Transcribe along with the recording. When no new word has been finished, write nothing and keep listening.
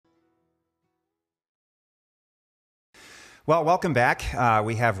Well, welcome back.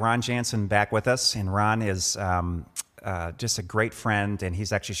 We have Ron Jansen back with us, and Ron is just a great friend, and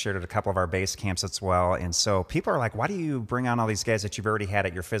he's actually shared at a couple of our base camps as well. And so people are like, why do you bring on all these guys that you've already had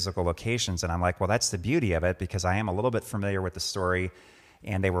at your physical locations? And I'm like, well, that's the beauty of it, because I am a little bit familiar with the story,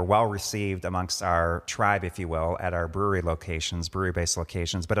 and they were well received amongst our tribe, if you will, at our brewery locations, brewery-based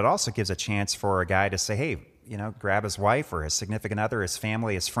locations. But it also gives a chance for a guy to say, hey, grab his wife or his significant other, his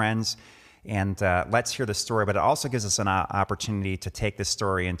family, his friends, and let's hear the story. But it also gives us an opportunity to take this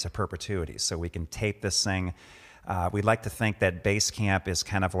story into perpetuity, so we can tape this thing. We'd like to think that base camp is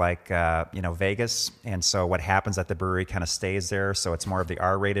kind of like Vegas, and so what happens at the brewery kind of stays there. So it's more of the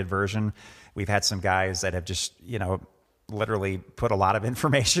R-rated version. We've had some guys that have just literally put a lot of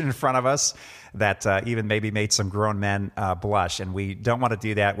information in front of us that even maybe made some grown men blush. And we don't want to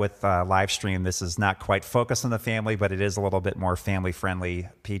do that with live stream. This is not quite focused on the family, but it is a little bit more family friendly,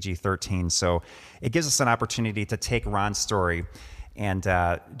 PG-13. So it gives us an opportunity to take Ron's story and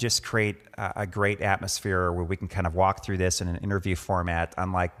just create a great atmosphere where we can kind of walk through this in an interview format,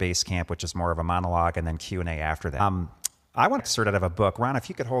 unlike base camp, which is more of a monologue and then Q&A after that. I want to excerpt out of a book. Ron, if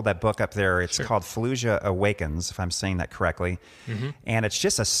you could hold that book up there. It's called Fallujah Awakens, if I'm saying that correctly. Mm-hmm. And it's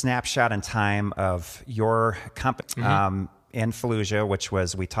just a snapshot in time of your company in Fallujah, which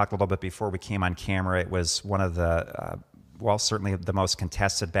was, we talked a little bit before we came on camera, it was one of the, certainly the most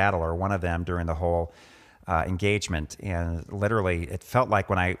contested battle, or one of them during the whole engagement. And literally, it felt like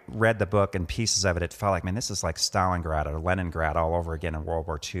when I read the book and pieces of it, it felt like, man, this is like Stalingrad or Leningrad all over again in World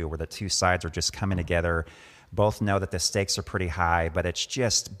War II, where the two sides are just coming together. Both know that the stakes are pretty high, but it's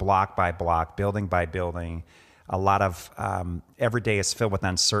just block by block, building by building. A lot of every day is filled with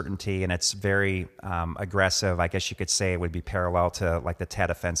uncertainty, and it's very aggressive. I guess you could say it would be parallel to like the Tet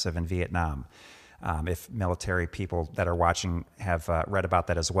Offensive in Vietnam, if military people that are watching have read about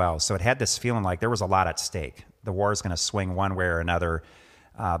that as well. So it had this feeling like there was a lot at stake. The war is going to swing one way or another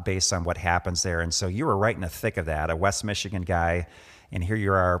based on what happens there. And so you were right in the thick of that, a West Michigan guy, and here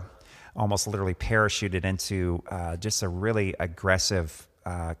you are, almost literally parachuted into just a really aggressive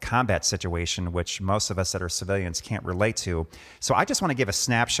combat situation, which most of us that are civilians can't relate to. So I just want to give a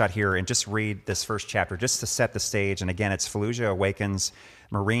snapshot here and just read this first chapter just to set the stage. And again, it's Fallujah Awakens,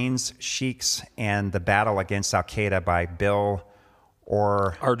 Marines, Sheiks, and the Battle Against Al-Qaeda by Bill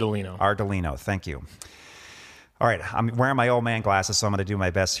Ardolino. Thank you. All right, I'm wearing my old man glasses, so I'm going to do my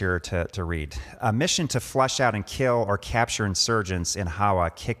best here to read. A mission to flush out and kill or capture insurgents in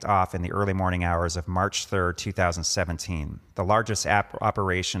Hawa kicked off in the early morning hours of March 3rd, 2017. The largest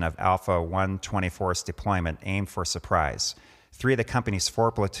operation of Alpha 124's deployment aimed for surprise. 3 of the company's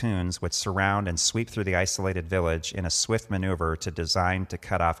 4 platoons would surround and sweep through the isolated village in a swift maneuver designed to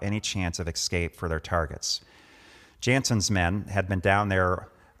cut off any chance of escape for their targets. Jansen's men had been down there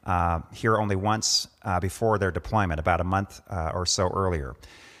here only once before their deployment, about a month or so earlier.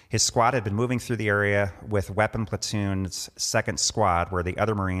 His squad had been moving through the area with Weapon Platoon's 2nd Squad, where the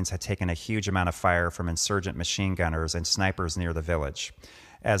other Marines had taken a huge amount of fire from insurgent machine gunners and snipers near the village.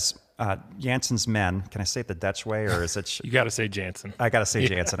 As Jansen's men, can I say it the Dutch way, or is it? You got to say Jansen. I got to say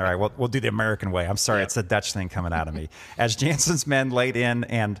Jansen. All right, we'll do the American way. I'm sorry, It's the Dutch thing coming out of me. As Jansen's men laid in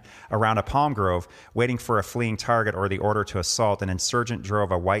and around a palm grove, waiting for a fleeing target or the order to assault, an insurgent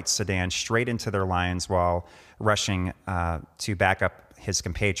drove a white sedan straight into their lines while rushing to back up his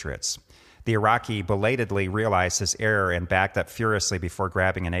compatriots. The Iraqi belatedly realized his error and backed up furiously before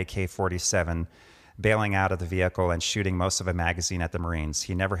grabbing an AK-47, bailing out of the vehicle and shooting most of a magazine at the Marines.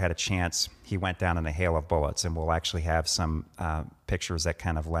 He never had a chance. He went down in a hail of bullets, and we'll actually have some pictures that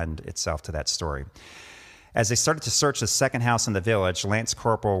kind of lend itself to that story. As they started to search the second house in the village, Lance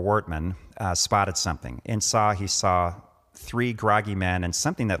Corporal Wortman spotted something. Inside, he saw 3 groggy men and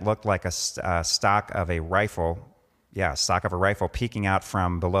something that looked like a stock of a rifle peeking out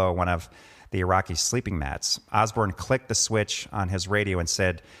from below one of the Iraqi sleeping mats. Osborne clicked the switch on his radio and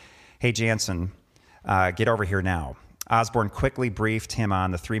said, "Hey, Jansen, get over here now." Osborne quickly briefed him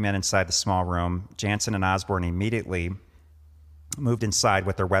on the 3 men inside the small room. Jansen and Osborne immediately moved inside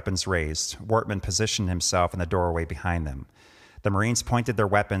with their weapons raised. Wortman positioned himself in the doorway behind them. The Marines pointed their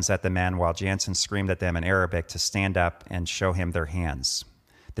weapons at the men while Jansen screamed at them in Arabic to stand up and show him their hands.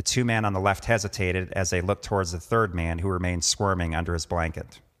 The 2 men on the left hesitated as they looked towards the 3rd man, who remained squirming under his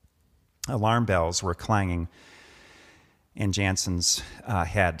blanket. Alarm bells were clanging in Jansen's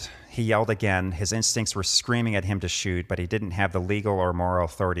head. He yelled again. His instincts were screaming at him to shoot, but he didn't have the legal or moral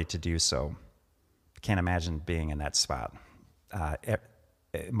authority to do so. Can't imagine being in that spot.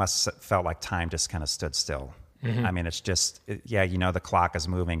 It must have felt like time just kind of stood still. Mm-hmm. I mean, it's just, the clock is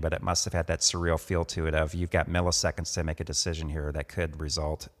moving, but it must have had that surreal feel to it of, you've got milliseconds to make a decision here that could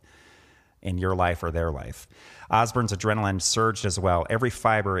result in your life or their life. Osborne's adrenaline surged as well. Every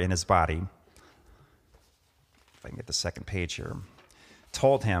fiber in his body, if I can get the second page here,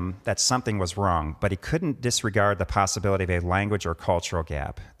 told him that something was wrong, but he couldn't disregard the possibility of a language or cultural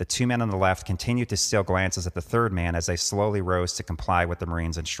gap. The two men on the left continued to steal glances at the third man as they slowly rose to comply with the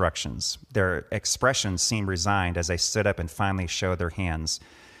Marine's instructions. Their expressions seemed resigned as they stood up and finally showed their hands.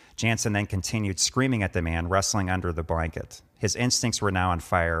 Jansen then continued screaming at the man, wrestling under the blanket. His instincts were now on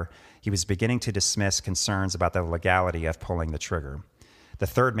fire. He was beginning to dismiss concerns about the legality of pulling the trigger. The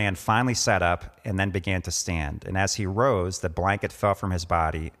third man finally sat up and then began to stand. And as he rose, the blanket fell from his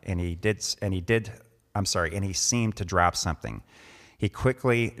body, and he seemed to drop something. He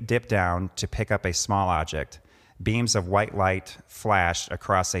quickly dipped down to pick up a small object. Beams of white light flashed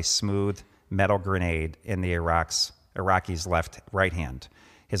across a smooth metal grenade in the Iraqi's right hand.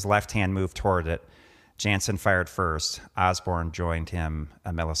 His left hand moved toward it. Jansen fired first. Osborne joined him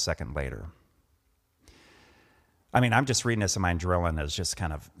a millisecond later. I mean, I'm just reading this and my adrenaline is just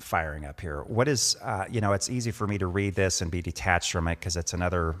kind of firing up here. What is, it's easy for me to read this and be detached from it because it's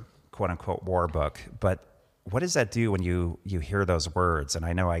another quote-unquote war book. But what does that do when you hear those words? And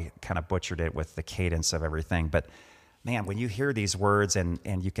I know I kind of butchered it with the cadence of everything, but man, when you hear these words and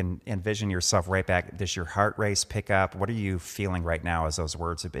you can envision yourself right back, does your heart race pick up? What are you feeling right now as those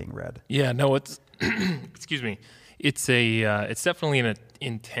words are being read? Yeah, no, it's, excuse me. It's definitely an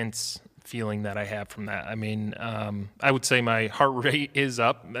intense feeling that I have from that. I mean, I would say my heart rate is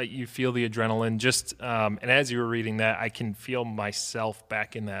up. You feel the adrenaline and as you were reading that, I can feel myself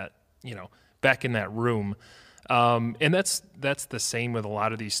back in that room. And that's the same with a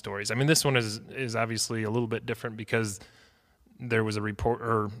lot of these stories. I mean, this one is obviously a little bit different because there was a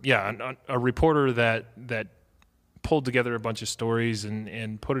reporter that pulled together a bunch of stories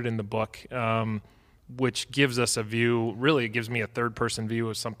and put it in the book, which gives us a view. Really, it gives me a third-person view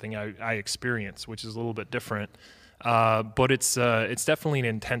of something I experienced, which is a little bit different. But it's definitely an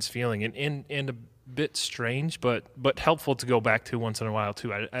intense feeling and a bit strange, but helpful to go back to once in a while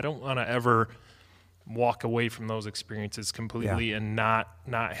too. I don't want to ever walk away from those experiences completely and not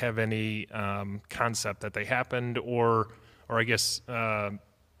have any concept that they happened, or I guess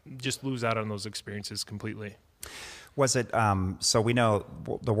just lose out on those experiences completely. Was it, so we know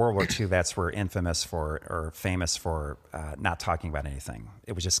the World War II vets were famous for not talking about anything.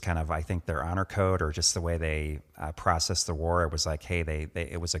 It was just kind of, I think, their honor code or just the way they processed the war. It was like, hey,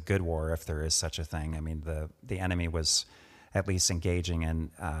 it was a good war if there is such a thing. I mean, the enemy was at least engaging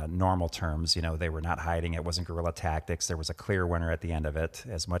in normal terms. You know, they were not hiding. It wasn't guerrilla tactics. There was a clear winner at the end of it.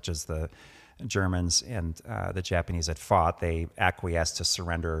 As much as the Germans and the Japanese had fought, they acquiesced to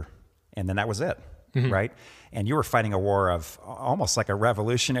surrender, and then that was it. Mm-hmm. Right? And you were fighting a war of almost like a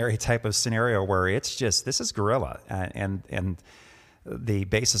revolutionary type of scenario where it's just, this is guerrilla, and the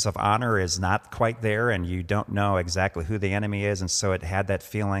basis of honor is not quite there, and you don't know exactly who the enemy is. And so it had that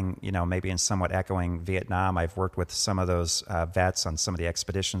feeling, maybe in somewhat echoing Vietnam. I've worked with some of those vets on some of the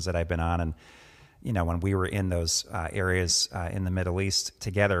expeditions that I've been on. And, when we were in those areas in the Middle East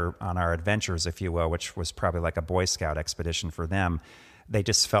together on our adventures, if you will, which was probably like a Boy Scout expedition for them, they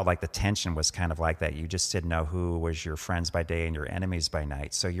just felt like the tension was kind of like that. You just didn't know who was your friends by day and your enemies by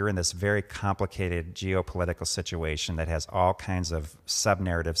night. So you're in this very complicated geopolitical situation that has all kinds of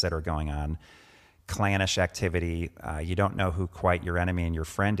sub-narratives that are going on, clannish activity. You don't know who quite your enemy and your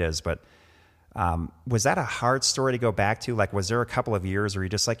friend is. But was that a hard story to go back to? Like, was there a couple of years where you're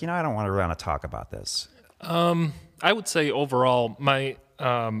just like, I don't want to talk about this? I would say overall, my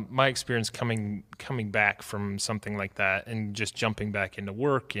experience coming back from something like that and just jumping back into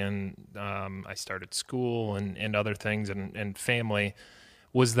work, and I started school and other things and family,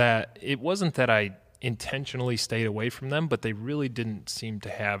 was that it wasn't that I intentionally stayed away from them, but they really didn't seem to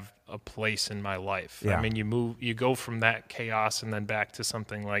have a place in my life. Yeah. I mean, you go from that chaos and then back to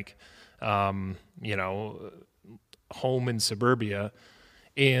something like, home in suburbia,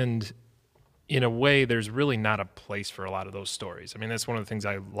 and in a way, there's really not a place for a lot of those stories. I mean, that's one of the things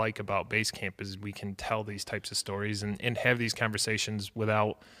I like about Base Camp is we can tell these types of stories and have these conversations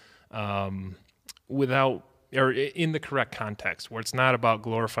without or in the correct context, where it's not about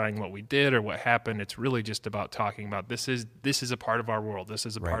glorifying what we did or what happened. It's really just about talking about this is a part of our world. This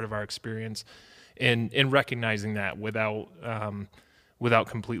is a part of our experience, and recognizing that without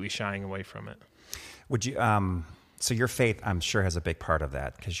completely shying away from it. Would you? So your faith, I'm sure, has a big part of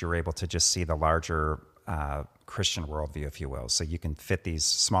that because you're able to just see the larger Christian worldview, if you will. So you can fit these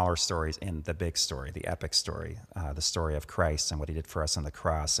smaller stories in the big story, the epic story, the story of Christ and what he did for us on the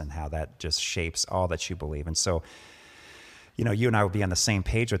cross and how that just shapes all that you believe. And so you and I will be on the same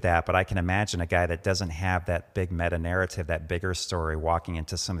page with that, but I can imagine a guy that doesn't have that big meta narrative, that bigger story, walking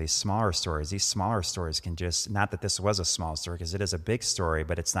into some of these smaller stories. These smaller stories can just, not that this was a small story, because it is a big story,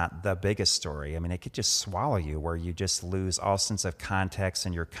 but it's not the biggest story. I mean, it could just swallow you, where you just lose all sense of context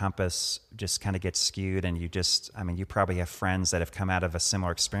and your compass just kind of gets skewed. And you probably have friends that have come out of a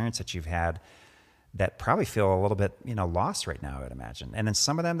similar experience that you've had that probably feel a little bit, lost right now, I would imagine. And then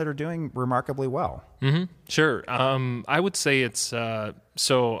some of them that are doing remarkably well. Mm-hmm. Sure. I would say it's,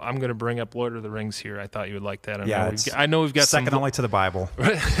 so I'm going to bring up Lord of the Rings here. I thought you would like that. I know we've got second only to the Bible.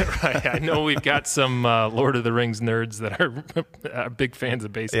 Right. I know we've got some Lord of the Rings nerds that are big fans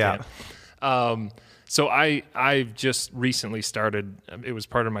of Basecamp. Yeah. So I've just recently started, it was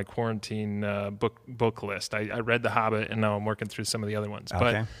part of my quarantine book list. I read The Hobbit, and now I'm working through some of the other ones.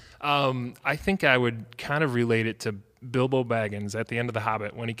 Okay. But I think I would kind of relate it to Bilbo Baggins at the end of The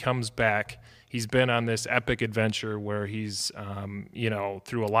Hobbit. When he comes back, he's been on this epic adventure where he's,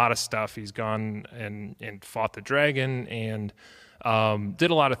 through a lot of stuff. He's gone and fought the dragon and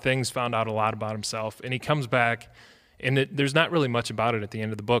did a lot of things, found out a lot about himself. And he comes back, and there's not really much about it at the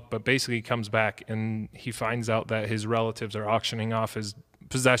end of the book, but basically he comes back and he finds out that his relatives are auctioning off his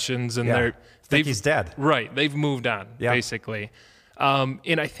possessions, and he's dead. Right. They've moved on, basically.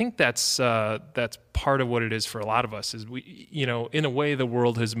 And I think that's part of what it is for a lot of us is we, in a way the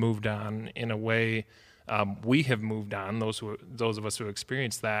world has moved on, in a way we have moved on, those of us who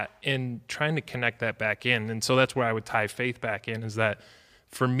experienced that, and trying to connect that back in. And so that's where I would tie faith back in, is that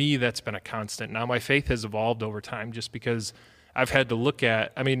for me, that's been a constant. Now my faith has evolved over time just because I've had to look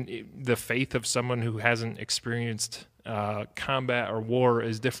at, the faith of someone who hasn't experienced combat or war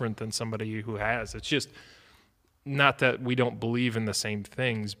is different than somebody who has. It's just, not that we don't believe in the same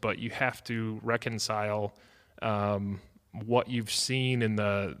things, but you have to reconcile what you've seen in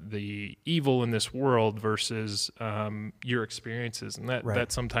the evil in this world versus your experiences, and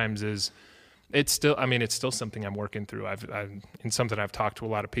that sometimes is. It's still something I'm working through. And something I've talked to a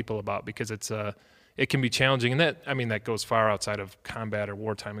lot of people about, because it can be challenging, and that goes far outside of combat or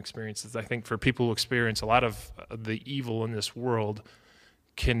wartime experiences. I think for people who experience a lot of the evil in this world,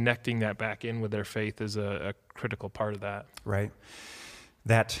 connecting that back in with their faith is a critical part of that. Right.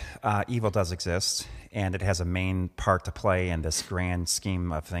 That evil does exist, and it has a main part to play in this grand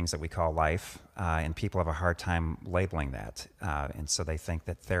scheme of things that we call life, and people have a hard time labeling that. And so they think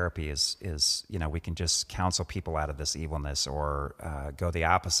that therapy is we can just counsel people out of this evilness, or go the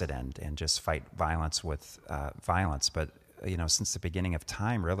opposite end and just fight violence with violence. But, since the beginning of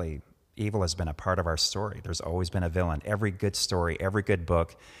time, really, evil has been a part of our story. There's always been a villain. Every good story, every good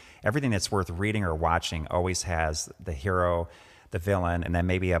book, everything that's worth reading or watching always has the hero, the villain, and then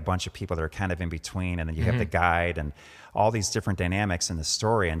maybe a bunch of people that are kind of in between, and then you have the guide, and all these different dynamics in the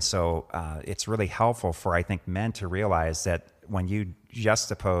story. And so it's really helpful for, I think, men to realize that when you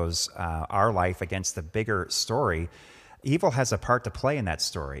juxtapose our life against the bigger story, evil has a part to play in that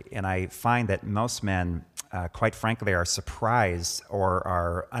story. And I find that most men, quite frankly, are surprised or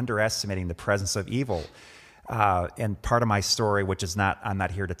are underestimating the presence of evil. And part of my story, which is I'm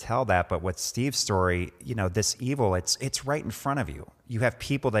not here to tell that, but with Steve's story, this evil, it's right in front of you. You have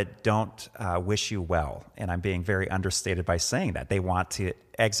people that don't wish you well. And I'm being very understated by saying that. They want to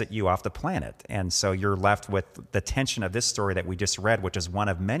exit you off the planet. And so you're left with the tension of this story that we just read, which is one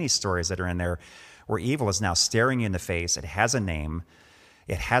of many stories that are in there, where evil is now staring you in the face. It has a name.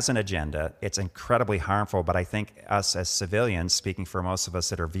 It has an agenda. It's incredibly harmful. But I think us as civilians, speaking for most of us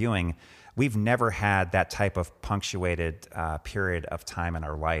that are viewing, we've never had that type of punctuated period of time in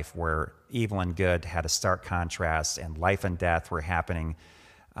our life where evil and good had a stark contrast, and life and death were happening.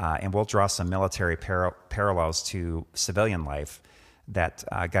 And we'll draw some military parallels to civilian life that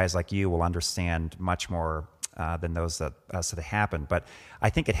guys like you will understand much more than those that happen. But I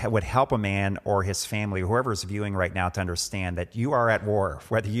think it would help a man or his family, whoever's viewing right now, to understand that you are at war,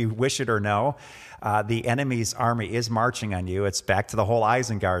 whether you wish it or no. The enemy's army is marching on you. It's back to the whole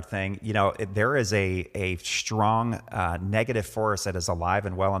Isengard thing. There is a strong negative force that is alive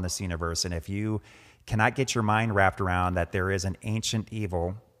and well in this universe. And if you cannot get your mind wrapped around that there is an ancient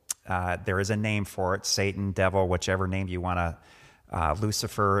evil, there is a name for it, Satan, devil, whichever name you want to,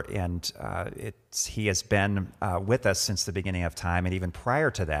 Lucifer, and he has been with us since the beginning of time, and even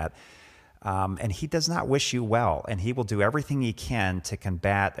prior to that. And he does not wish you well, and he will do everything he can to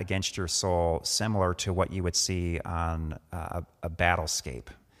combat against your soul, similar to what you would see on a battlescape.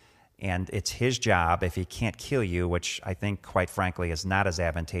 And it's his job, if he can't kill you, which I think, quite frankly, is not as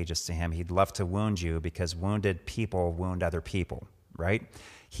advantageous to him. He'd love to wound you, because wounded people wound other people, right?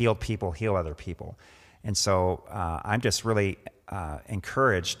 Healed people heal other people. And so I'm just really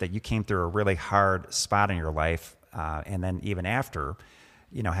encouraged that you came through a really hard spot in your life, and then even after,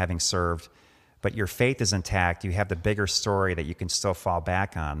 having served. But your faith is intact. You have the bigger story that you can still fall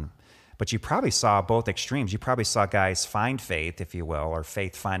back on. But you probably saw both extremes. You probably saw guys find faith, if you will, or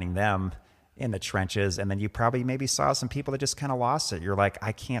faith finding them in the trenches. And then you probably maybe saw some people that just kind of lost it. You're like,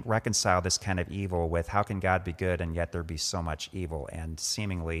 I can't reconcile this kind of evil with how can God be good and yet there be so much evil, and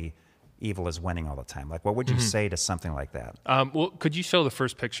seemingly evil is winning all the time. Like, what would you say to something like that? Well, could you show the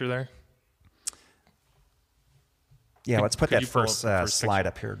first picture there? Yeah, let's put that first slide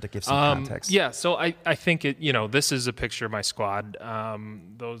up here to give some context. Yeah, so I think this is a picture of my squad.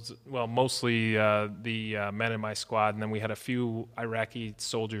 Mostly the men in my squad, and then we had a few Iraqi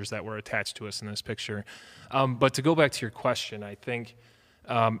soldiers that were attached to us in this picture. But to go back to your question, I think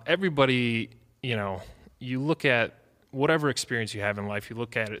everybody, you look at whatever experience you have in life, you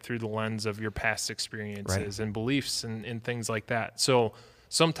look at it through the lens of your past experiences and beliefs and things like that. So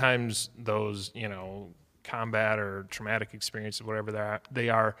sometimes those, combat or traumatic experiences, whatever they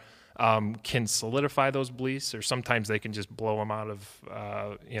are, can solidify those beliefs, or sometimes they can just blow them out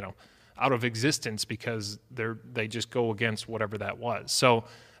of existence because they just go against whatever that was. So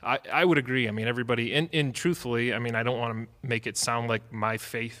I would agree. I mean, everybody, and truthfully, I mean, I don't want to make it sound like my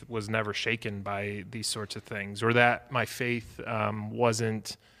faith was never shaken by these sorts of things, or that my faith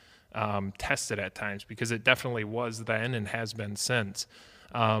wasn't tested at times, because it definitely was then and has been since.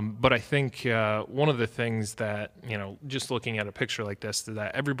 But I think one of the things that, just looking at a picture like this,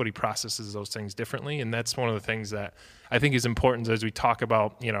 that everybody processes those things differently. And that's one of the things that I think is important as we talk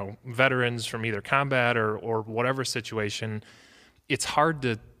about, veterans from either combat or whatever situation. It's hard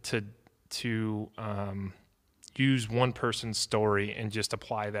to use one person's story and just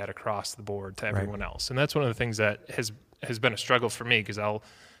apply that across the board to everyone else. And that's one of the things that has been a struggle for me, because I'll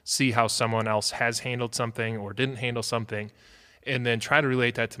see how someone else has handled something or didn't handle something, and then try to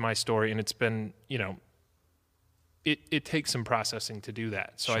relate that to my story. And it's been, it takes some processing to do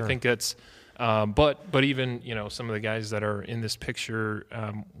that. So I think that's, but even, some of the guys that are in this picture,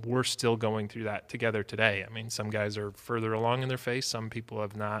 we're still going through that together today. I mean, some guys are further along in their faith. Some people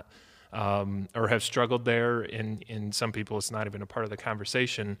have not, or have struggled there. And some people, it's not even a part of the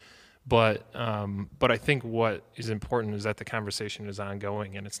conversation. But I think what is important is that the conversation is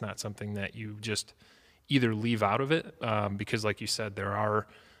ongoing, and it's not something that you just either leave out of it, because like you said, there are,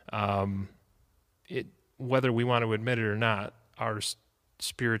 whether we want to admit it or not, our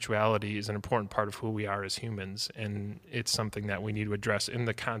spirituality is an important part of who we are as humans, and it's something that we need to address in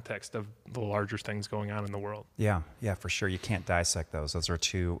the context of the larger things going on in the world. Yeah, for sure. You can't dissect those. Those are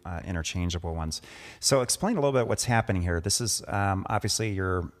two interchangeable ones. So explain a little bit what's happening here. This is obviously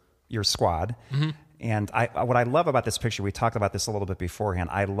your squad. Mm-hmm. And what I love about this picture, we talked about this a little bit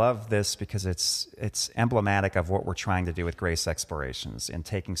beforehand. I love this because it's emblematic of what we're trying to do with Grace Explorations, and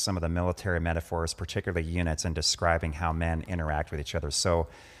taking some of the military metaphors, particularly units, and describing how men interact with each other. So,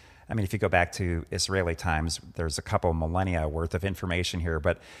 I mean, if you go back to Israeli times, there's a couple millennia worth of information here.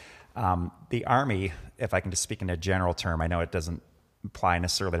 But the Army, if I can just speak in a general term, I know it doesn't apply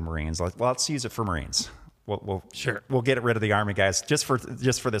necessarily to Marines. Well, let's use it for Marines. We'll get rid of the Army guys just for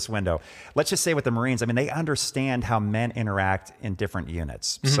this window. Let's just say with the Marines, I mean, they understand how men interact in different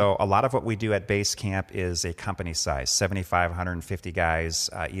units. Mm-hmm. So a lot of what we do at base camp is a company size, 75, 150 guys,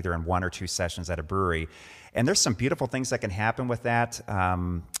 either in 1 or 2 sessions at a brewery. And there's some beautiful things that can happen with that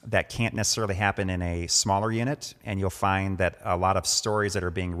that can't necessarily happen in a smaller unit. And you'll find that a lot of stories that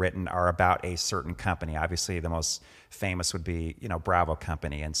are being written are about a certain company. Obviously, the most famous would be, Bravo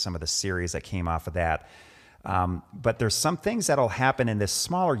Company and some of the series that came off of that. But there's some things that'll happen in this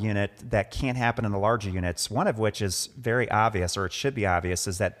smaller unit that can't happen in the larger units. One of which is very obvious, or it should be obvious,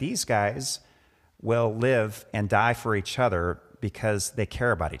 is that these guys will live and die for each other because they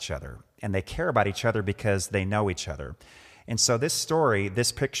care about each other. And they care about each other because they know each other. And so this story,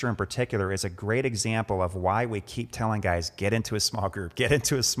 this picture in particular, is a great example of why we keep telling guys, get into a small group, get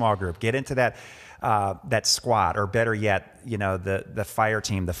into a small group, get into that squad, or better yet, the fire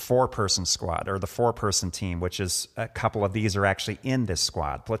team, the 4-person squad, or the 4-person team, which is a couple of these are actually in this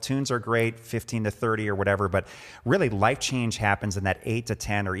squad. Platoons are great, 15 to 30 or whatever, but really life change happens in that 8 to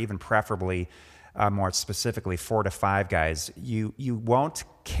 10, or even preferably more specifically 4 to 5 guys. You won't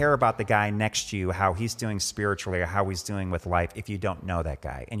care about the guy next to you, how he's doing spiritually or how he's doing with life, if you don't know that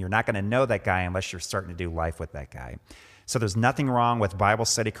guy. And you're not going to know that guy unless you're starting to do life with that guy. So there's nothing wrong with Bible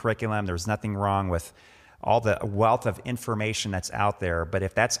study curriculum. There's nothing wrong with all the wealth of information that's out there. But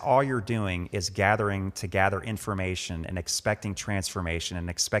if that's all you're doing is gathering to gather information and expecting transformation and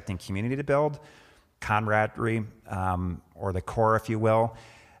expecting community to build, camaraderie, or the core, if you will,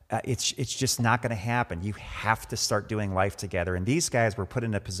 it's just not going to happen. You have to start doing life together. And these guys were put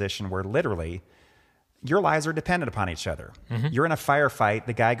in a position where literally, your lives are dependent upon each other. You're in a firefight,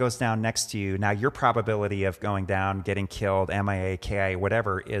 the guy goes down next to you. Now your probability of going down, getting killed, MIA, KIA,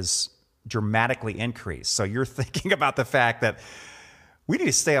 whatever, is dramatically increased. So you're thinking about the fact that we need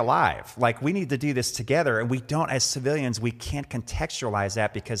to stay alive. Like, we need to do this together. And we don't, as civilians, we can't contextualize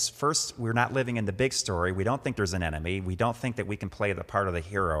that because first, we're not living in the big story. We don't think there's an enemy. We don't think that we can play the part of the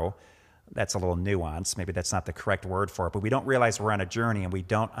hero. That's a little nuanced. Maybe that's not the correct word for it, but we don't realize we're on a journey and we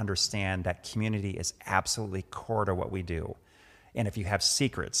don't understand that community is absolutely core to what we do. And if you have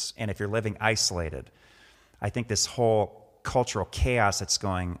secrets and if you're living isolated, I think this whole cultural chaos that's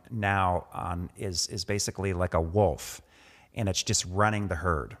going now on is basically like a wolf, and it's just running the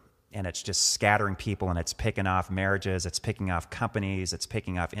herd, and it's just scattering people, and it's picking off marriages, it's picking off companies, it's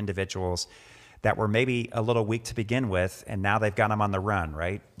picking off individuals that were maybe a little weak to begin with, and now they've got them on the run,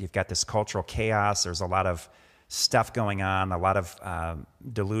 right? You've got this cultural chaos. There's a lot of stuff going on, a lot of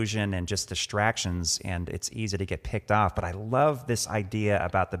delusion and just distractions, and it's easy to get picked off. But I love this idea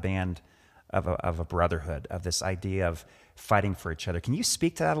about the band of a brotherhood, of this idea of fighting for each other. Can you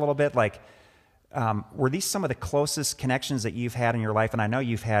speak to that a little bit? Like, were these some of the closest connections that you've had in your life? And I know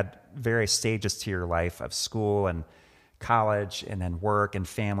you've had various stages to your life of school and college and then work and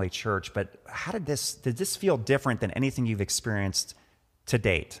family, church, but how did this feel different than anything you've experienced to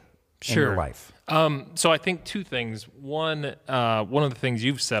date in your life? So I think two things. One of the things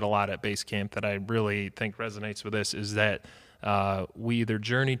you've said a lot at base camp that I really think resonates with this is that we either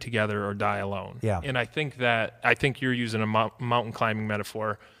journey together or die alone. Yeah. And I think you're using a mountain climbing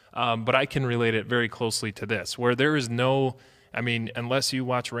metaphor, but I can relate it very closely to this, where there is no, I mean, unless you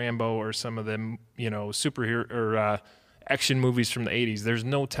watch Rambo or some of them, superhero or action movies from the 80s, there's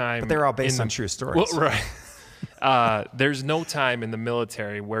no time. But they're all based on true stories. Well, right. There's no time in the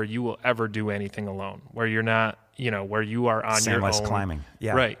military where you will ever do anything alone, where you're not, where you are on your own. Climbing.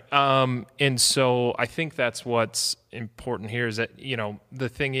 Yeah. Right. And so I think that's what's important here is that, the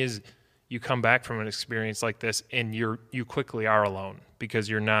thing is you come back from an experience like this and you quickly are alone because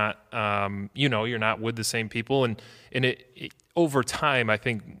you're not, you're not with the same people. And it over time, I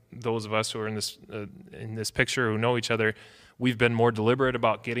think those of us who are in this picture who know each other, we've been more deliberate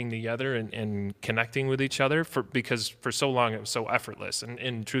about getting together and connecting with each other because for so long it was so effortless.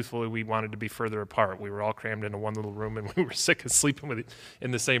 And truthfully, we wanted to be further apart. We were all crammed into one little room and we were sick of sleeping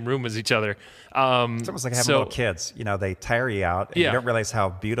in the same room as each other. It's almost like having little kids. They tire you out and you don't realize how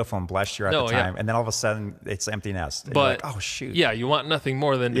beautiful and blessed you are at the time. Yeah. And then all of a sudden it's empty nest. And you're like, oh, shoot. Yeah, you want nothing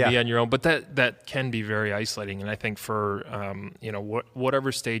more than to be on your own. But that can be very isolating. And I think for,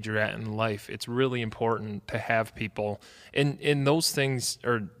 whatever stage you're at in life, it's really important to have people. And those things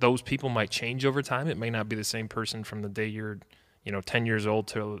or those people might change over time. It may not be the same person from the day you're, 10 years old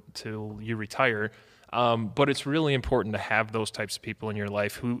till you retire. But it's really important to have those types of people in your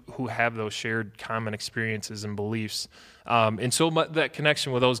life who have those shared common experiences and beliefs. And so that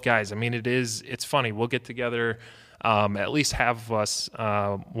connection with those guys, I mean, it's funny. We'll get together, at least half of us,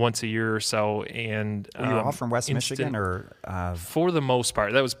 once a year or so. And were you all from West Michigan or? For the most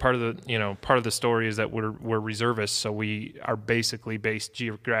part, that was part of the story is that we're reservists. So we are basically based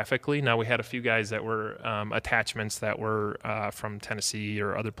geographically. Now we had a few guys that were, attachments that were, from Tennessee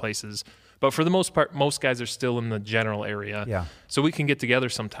or other places. But for the most part, most guys are still in the general area. Yeah. So we can get together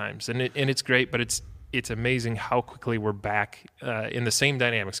sometimes, and it's great. But it's amazing how quickly we're back in the same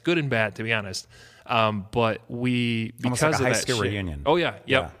dynamics, good and bad, to be honest. But because almost like a of high that school reunion. Oh yeah,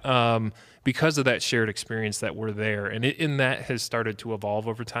 yep. Yeah. Because of that shared experience that we're there, and that has started to evolve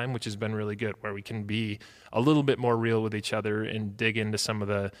over time, which has been really good. Where we can be a little bit more real with each other and dig into some of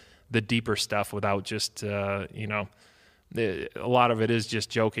the deeper stuff without just a lot of it is just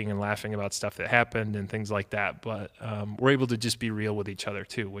joking and laughing about stuff that happened and things like that. But we're able to just be real with each other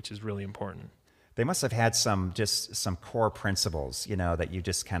too, which is really important. They must have had some core principles, that you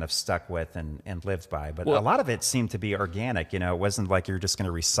just kind of stuck with and lived by. But a lot of it seemed to be organic. It wasn't like you're just going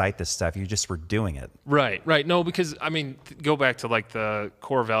to recite this stuff. You just were doing it. Right. No, because, I mean, go back to like the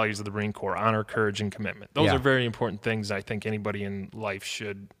core values of the Marine Corps, honor, courage, and commitment. Those are very important things. I think anybody in life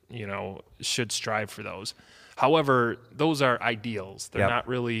should strive for those. However, those are ideals. They're not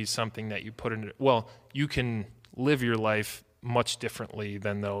really something that you put in. Well, you can live your life much differently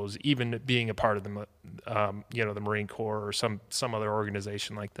than those, even being a part of the, the Marine Corps or some other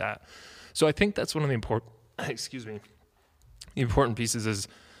organization like that. So I think that's one of the important, the important pieces is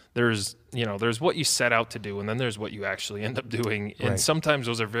there's what you set out to do, and then there's what you actually end up doing. And sometimes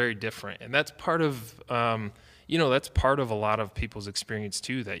those are very different. And that's part of, that's part of a lot of people's experience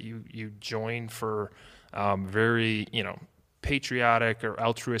too, that you join for very, patriotic or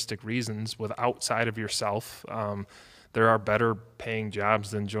altruistic reasons with outside of yourself. there are better paying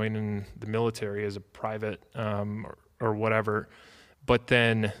jobs than joining the military as a private or whatever. But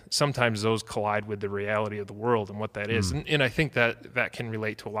then sometimes those collide with the reality of the world and what that is. And I think that can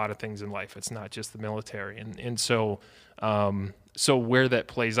relate to a lot of things in life. It's not just the military. And so where that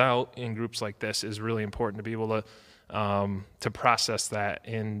plays out in groups like this is really important to be able to process that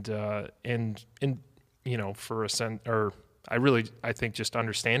and for a sense, or I think just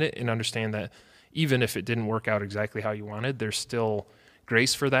understand it and understand that even if it didn't work out exactly how you wanted, there's still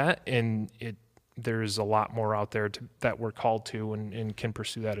grace for that. And there's a lot more out there that we're called to and can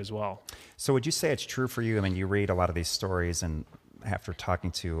pursue that as well. So would you say it's true for you? I mean, you read a lot of these stories, and after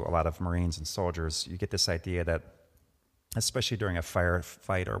talking to a lot of Marines and soldiers, you get this idea that, especially during a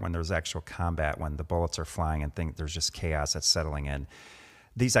firefight or when there's actual combat, when the bullets are flying and there's just chaos that's settling in,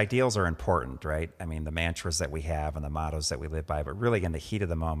 these ideals are important, right? I mean, the mantras that we have and the mottos that we live by, but really in the heat of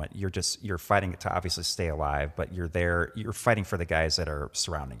the moment, you're fighting to obviously stay alive, but you're fighting for the guys that are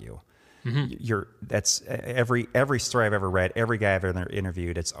surrounding you. That's every story I've ever read, every guy I've ever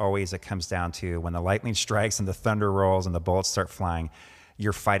interviewed, it comes down to when the lightning strikes and the thunder rolls and the bullets start flying,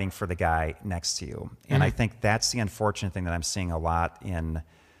 you're fighting for the guy next to you. And I think that's the unfortunate thing that I'm seeing a lot in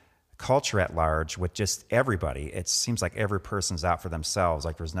culture at large with just everybody. It seems like every person's out for themselves.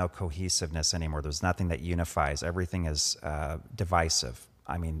 Like there's no cohesiveness anymore. There's nothing that unifies. Everything is divisive.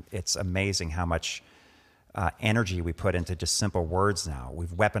 I mean, it's amazing how much energy we put into just simple words now.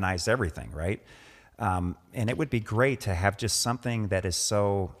 We've weaponized everything, right? And it would be great to have just something that is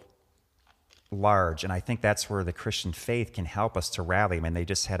so large. And I think that's where the Christian faith can help us to rally. I mean, they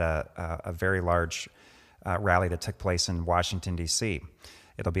just had a very large rally that took place in Washington, D.C.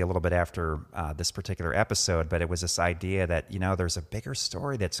 It'll be a little bit after this particular episode, but it was this idea that, there's a bigger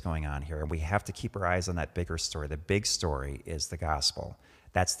story that's going on here, and we have to keep our eyes on that bigger story. The big story is the gospel.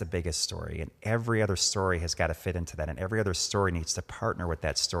 That's the biggest story, and every other story has got to fit into that, and every other story needs to partner with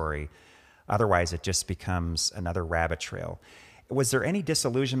that story. Otherwise, it just becomes another rabbit trail. Was there any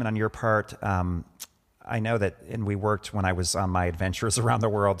disillusionment on your part? I know that, and we worked when I was on my adventures around the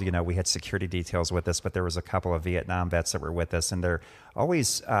world, we had security details with us, but there was a couple of Vietnam vets that were with us, and they're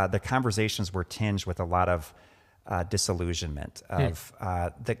always, the conversations were tinged with a lot of disillusionment of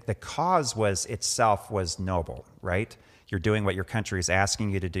the cause itself was noble, right? You're doing what your country is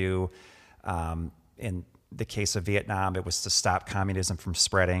asking you to do. In the case of Vietnam, it was to stop communism from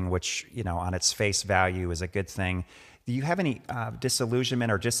spreading, which, on its face value is a good thing. Do you have any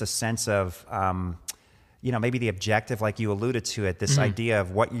disillusionment or just a sense of, maybe the objective, like you alluded to it, this idea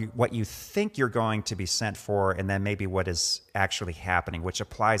of what you think you're going to be sent for, and then maybe what is actually happening, which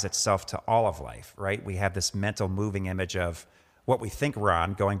applies itself to all of life, right? We have this mental moving image of what we think we're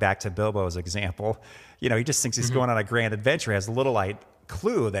on, going back to Bilbo's example. He just thinks he's going on a grand adventure, has a little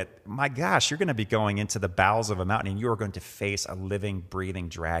clue that, my gosh, you're going to be going into the bowels of a mountain and you are going to face a living, breathing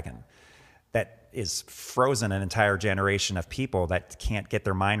dragon that is frozen an entire generation of people that can't get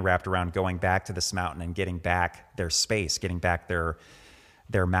their mind wrapped around going back to this mountain and getting back their space, getting back their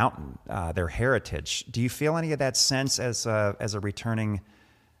mountain, their heritage. Do you feel any of that sense as a returning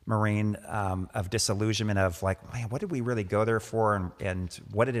Marine of disillusionment of like, man, what did we really go there for, and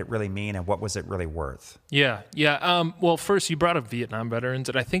what did it really mean, and what was it really worth? Yeah. Well, first, you brought up Vietnam veterans,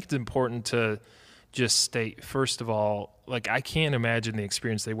 and I think it's important to just state, first of all, like, I can't imagine the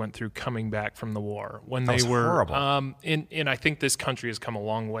experience they went through coming back from the war when they were horrible. And I think this country has come a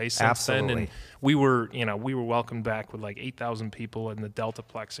long way since then. And we were welcomed back with like 8,000 people in the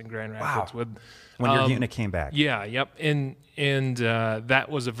Deltaplex in Grand Rapids. Wow. When your unit came back. Yeah. Yep. And that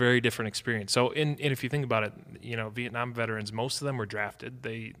was a very different experience. So, and if you think about it, Vietnam veterans, most of them were drafted.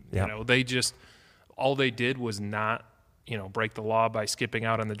 They just, all they did was not, break the law by skipping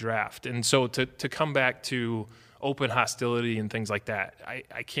out on the draft. And so to come back to open hostility and things like that,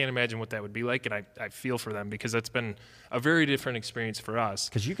 I can't imagine what that would be like. And I feel for them, because that's been a very different experience for us.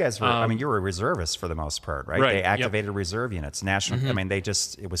 Because you guys were, you were a reservist for the most part, right? They activated reserve units, national.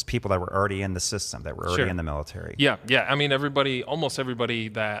 Mm-hmm. It was people that were already in the system, that were already in the military. Yeah. I mean, almost everybody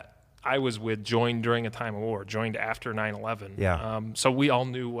that I was with joined during a time of war, joined after 9/11. Yeah. So we all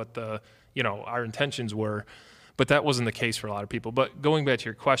knew what our intentions were. But that wasn't the case for a lot of people. But going back to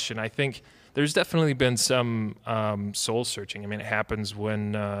your question, I think there's definitely been some soul searching. I mean, it happens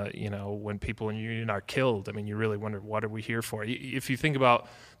when when people in your union are killed. I mean, you really wonder, what are we here for? If you think about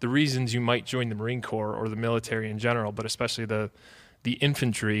the reasons you might join the Marine Corps or the military in general, but especially the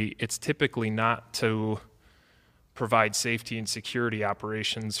infantry, it's typically not to provide safety and security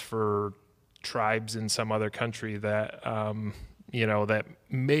operations for tribes in some other country that that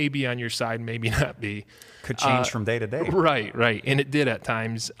may be on your side, maybe not be. Could change from day to day. Right. And it did at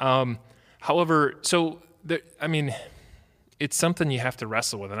times. However, it's something you have to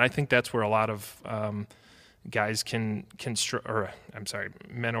wrestle with, and I think that's where a lot of guys men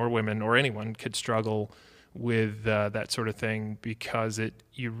or women or anyone could struggle with that sort of thing, because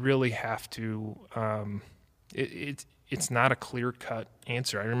you really have to. It's not a clear-cut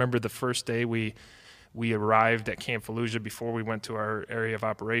answer. I remember the first day we arrived at Camp Fallujah. Before we went to our area of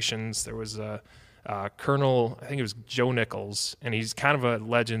operations, there was a Colonel, I think it was Joe Nichols, and he's kind of a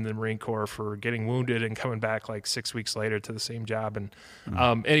legend in the Marine Corps for getting wounded and coming back like 6 weeks later to the same job. And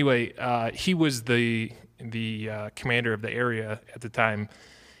anyway, he was the commander of the area at the time,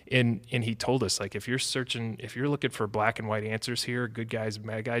 and he told us, like, if you're looking for black and white answers here, good guys,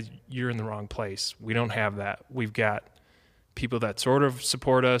 bad guys, you're in the wrong place. We don't have that. We've got people that sort of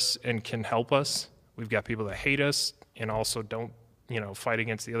support us and can help us. We've got people that hate us and also don't, fight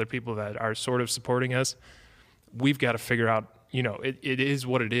against the other people that are sort of supporting us. We've got to figure out, it is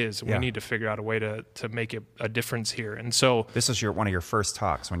what it is. We need to figure out a way to make it a difference here. And so this is one of your first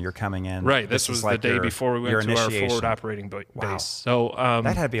talks when you're coming in. Right. This was like the day before we went to our forward operating base. Wow. So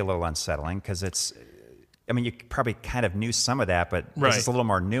that had to be a little unsettling, because you probably kind of knew some of that, but this is a little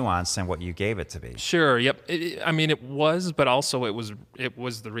more nuanced than what you gave it to be. Sure. Yep. It was, but also it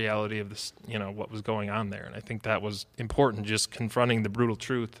was the reality of this, what was going on there. And I think that was important, just confronting the brutal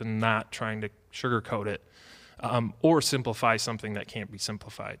truth and not trying to sugarcoat it, or simplify something that can't be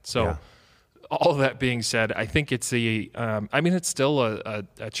simplified. So all that being said, I think it's it's still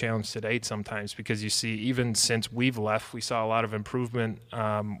a challenge to date sometimes, because you see, even since we've left, we saw a lot of improvement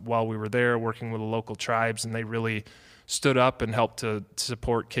while we were there working with the local tribes, and they really stood up and helped to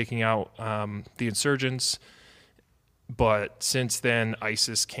support kicking out the insurgents. But since then,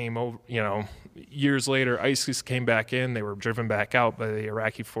 ISIS came over, years later, ISIS came back in. They were driven back out by the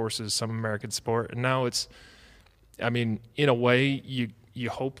Iraqi forces, some American support. And now in a way, you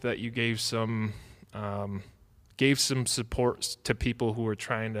hope that you gave some support to people who were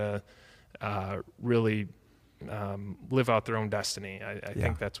trying to really live out their own destiny. I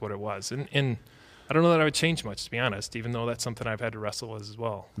think that's what it was. And I don't know that I would change much, to be honest, even though that's something I've had to wrestle with as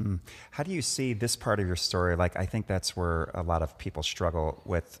well. How do you see this part of your story? Like, I think that's where a lot of people struggle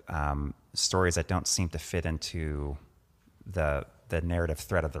with stories that don't seem to fit into the narrative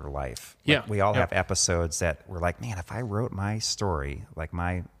thread of their life. Like, we all have episodes that we're like, man, if I wrote my story, like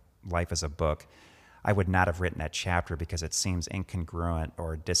my life as a book, I would not have written that chapter because it seems incongruent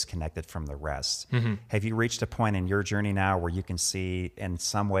or disconnected from the rest. Mm-hmm. Have you reached a point in your journey now where you can see in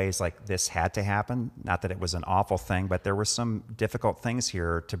some ways like this had to happen? Not that it was an awful thing, but there were some difficult things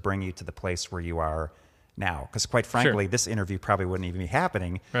here to bring you to the place where you are now. Because quite frankly, this interview probably wouldn't even be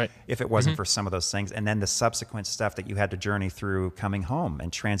happening if it wasn't for some of those things. And then the subsequent stuff that you had to journey through coming home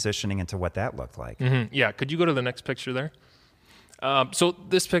and transitioning into what that looked like. Mm-hmm. Yeah. Could you go to the next picture there? So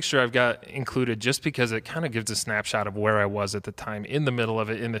this picture I've got included just because it kind of gives a snapshot of where I was at the time, in the middle of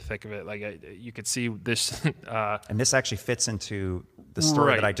it, in the thick of it. Like you could see this. And this actually fits into the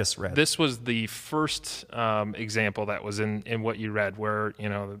story that I just read. This was the first example that was in what you read, where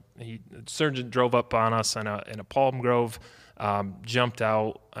the surgeon drove up on us in a palm grove, jumped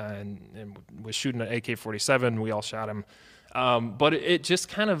out and was shooting an AK-47. We all shot him, but it just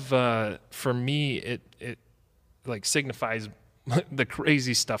kind of for me it like signifies the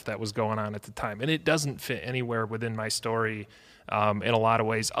crazy stuff that was going on at the time. And it doesn't fit anywhere within my story in a lot of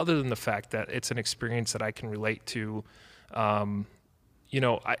ways, other than the fact that it's an experience that I can relate to. I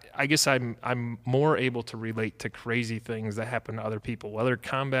guess I'm more able to relate to crazy things that happen to other people, whether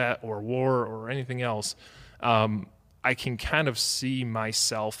combat or war or anything else. I can kind of see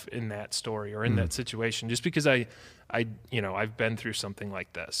myself in that story or in that situation, just because I've been through something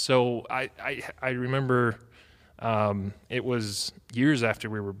like this. So I remember it was years after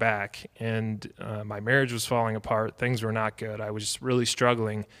we were back, and my marriage was falling apart. Things were not good. I was just really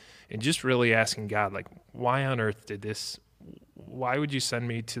struggling, and just really asking God, like, why on earth did this? Why would you send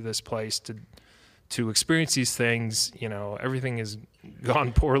me to this place to experience these things? Everything has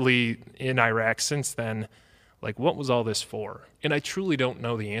gone poorly in Iraq since then. Like, what was all this for? And I truly don't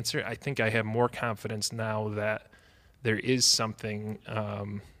know the answer. I think I have more confidence now that there is something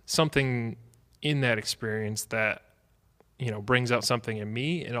in that experience that brings out something in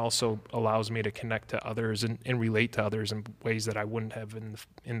me, and also allows me to connect to others and relate to others in ways that I wouldn't have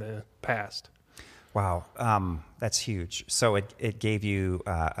in the past. Wow, that's huge. So it gave you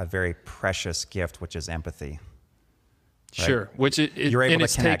a very precious gift, which is empathy. Right? Sure, which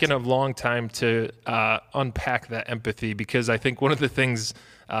it's taken a long time to unpack that empathy, because I think one of the things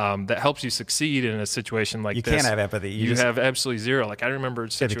that helps you succeed in a situation like this, you can't have empathy. You have absolutely zero. Like, I remember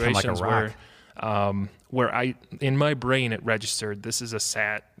situations where where in my brain it registered, this is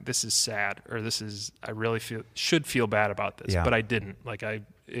sad, or I really should feel bad about this, Yeah. but I didn't. Like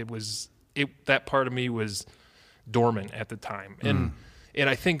that part of me was dormant at the time. And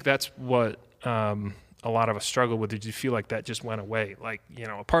I think that's what a lot of us struggle with. Did you feel like that just went away? Like,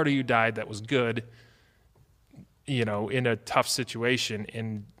 a part of you died that was good, in a tough situation,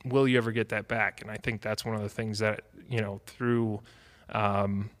 and will you ever get that back? And I think that's one of the things that, through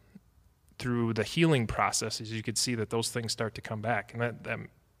the healing processes, you could see that those things start to come back.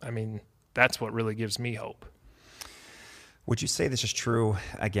 And that's what really gives me hope. Would you say this is true?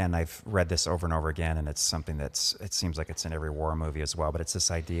 Again, I've read this over and over again, and it's something it seems like it's in every war movie as well, but it's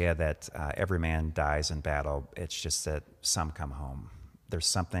this idea that every man dies in battle. It's just that some come home. There's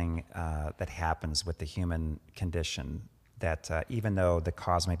something that happens with the human condition that even though the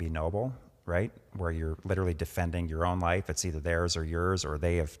cause may be noble, right, where you're literally defending your own life, it's either theirs or yours, or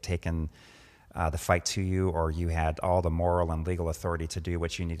they have taken the fight to you, or you had all the moral and legal authority to do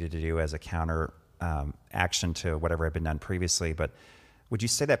what you needed to do as a counter action to whatever had been done previously. But would you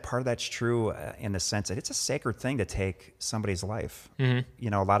say that part of that's true in the sense that it's a sacred thing to take somebody's life?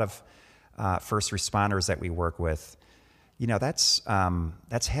 Mm-hmm. A lot of first responders that we work with, that's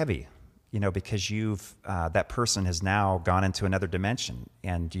heavy, because that person has now gone into another dimension,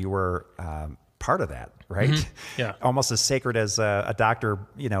 and you were part of that, right? Mm-hmm. Yeah. Almost as sacred as a doctor,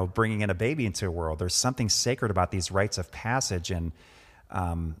 bringing in a baby into the world. There's something sacred about these rites of passage, and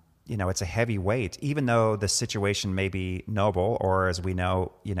it's a heavy weight, even though the situation may be noble, or as we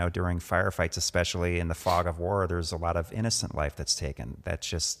know, during firefights, especially in the fog of war, there's a lot of innocent life that's taken. That's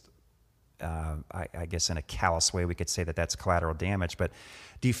just, I guess in a callous way, we could say that that's collateral damage. But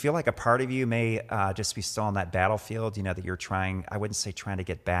do you feel like a part of you may just be still on that battlefield, that you're trying, I wouldn't say trying to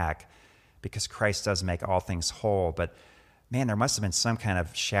get back, because Christ does make all things whole, but man, there must have been some kind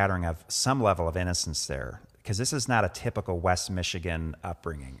of shattering of some level of innocence there. Because this is not a typical West Michigan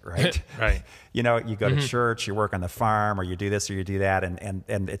upbringing, right? Right. You go to church, you work on the farm, or you do this or you do that, and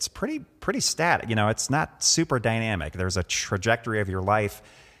it's pretty static. It's not super dynamic. There's a trajectory of your life.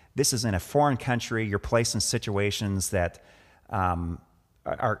 This is in a foreign country. You're placed in situations that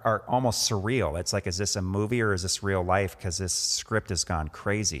are almost surreal. It's like, is this a movie or is this real life? Because this script has gone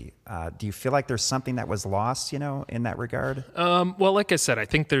crazy. Do you feel like there's something that was lost, in that regard? Well, like I said, I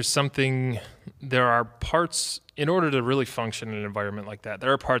think there are parts, in order to really function in an environment like that,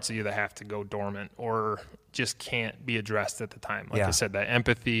 there are parts of you that have to go dormant or just can't be addressed at the time. Like I said, that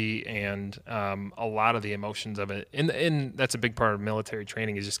empathy and a lot of the emotions of it. And that's a big part of military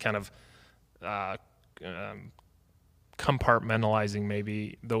training, is just kind of compartmentalizing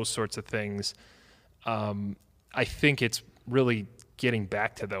maybe those sorts of things. I think it's really getting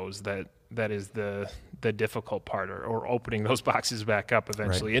back to those that is the difficult part, or opening those boxes back up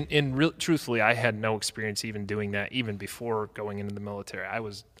eventually. Right. And truthfully, I had no experience even doing that even before going into the military.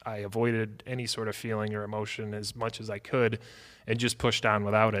 I avoided any sort of feeling or emotion as much as I could and just pushed on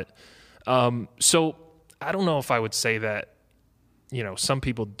without it. So I don't know if I would say that, some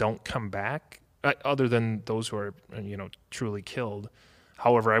people don't come back, other than those who are, truly killed.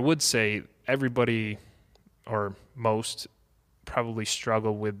 However, I would say everybody, or most, probably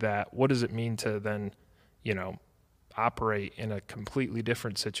struggle with that. What does it mean to then, operate in a completely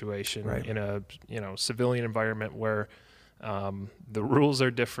different situation, right, in a, civilian environment where the rules are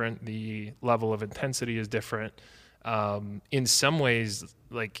different, the level of intensity is different. In some ways,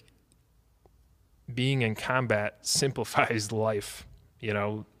 like, being in combat simplifies life.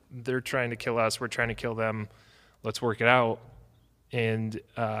 They're trying to kill us, we're trying to kill them, let's work it out. And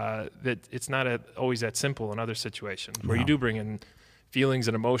that it's not always that simple in other situations where you do bring in feelings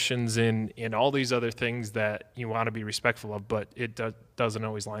and emotions and all these other things that you want to be respectful of, but it doesn't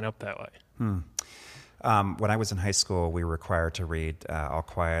always line up that way. When I was in high school, we were required to read All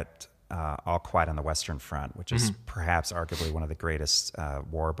Quiet on the Western Front, which is perhaps arguably one of the greatest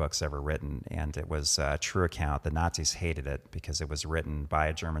war books ever written. And it was a true account. The Nazis hated it because it was written by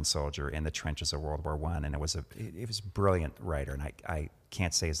a German soldier in the trenches of World War I. And it was a brilliant writer. And I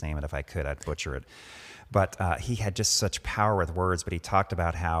can't say his name, and if I could, I'd butcher it. But he had just such power with words. But he talked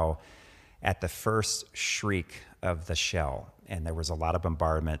about how at the first shriek of the shell, and there was a lot of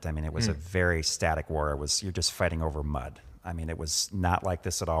bombardment. I mean, it was a very static war. You're just fighting over mud. I mean, it was not like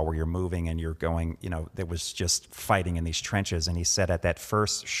this at all, where you're moving and you're going, there was just fighting in these trenches. And he said at that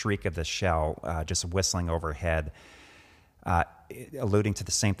first shriek of the shell, just whistling overhead, alluding to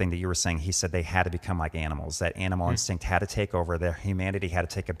the same thing that you were saying, he said they had to become like animals. That animal instinct had to take over. Their humanity had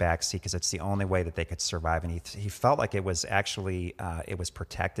to take a backseat because it's the only way that they could survive. And he felt like it was actually, it was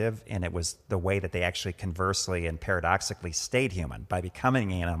protective, and it was the way that they actually conversely and paradoxically stayed human. By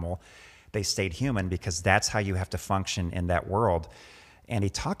becoming an animal, they stayed human, because that's how you have to function in that world. And he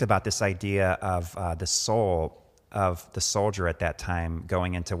talked about this idea of the soul of the soldier at that time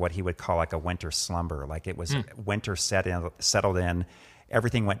going into what he would call like a winter slumber. Like it was winter settled in.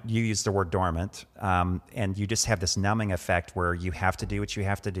 Everything went, you used the word dormant, and you just have this numbing effect where you have to do what you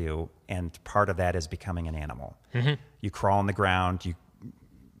have to do. And part of that is becoming an animal. You crawl on the ground, you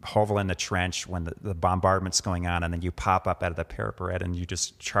hovel in the trench when the bombardment's going on, and then you pop up out of the parapet and you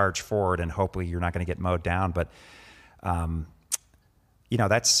just charge forward, and hopefully you're not going to get mowed down. But, and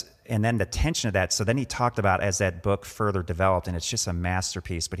then the tension of that. So then he talked about, as that book further developed, and it's just a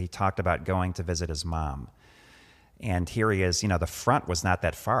masterpiece, but he talked about going to visit his mom. And here he is, the front was not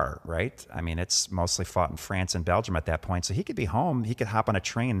that far, right? I mean, it's mostly fought in France and Belgium at that point. So he could be home. He could hop on a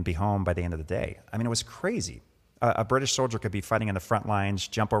train and be home by the end of the day. I mean, it was crazy. A British soldier could be fighting in the front lines,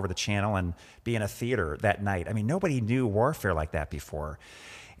 jump over the channel, and be in a theater that night. I mean, nobody knew warfare like that before.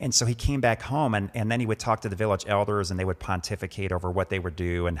 And so he came back home, and then he would talk to the village elders, and they would pontificate over what they would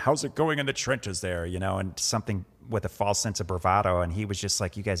do and how's it going in the trenches there, and something with a false sense of bravado. And he was just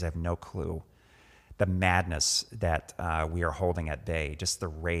like, you guys have no clue the madness that we are holding at bay, just the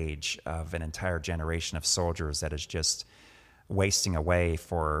rage of an entire generation of soldiers that is just wasting away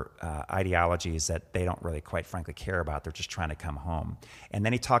for ideologies that they don't really, quite frankly, care about. They're just trying to come home. And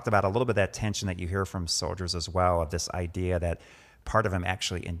then he talked about a little bit of that tension that you hear from soldiers as well, of this idea that part of him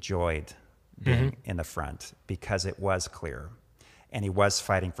actually enjoyed being in the front because it was clear. And he was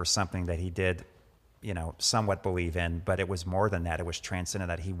fighting for something that he did, somewhat believe in, but it was more than that. It was transcendent,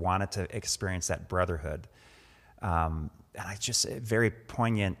 that he wanted to experience that brotherhood. And I just, a very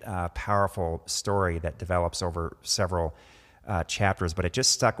poignant, powerful story that develops over several chapters, but it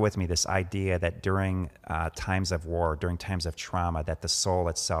just stuck with me, this idea that during times of war, during times of trauma, that the soul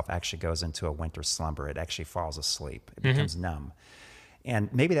itself actually goes into a winter slumber. It actually falls asleep. It becomes numb.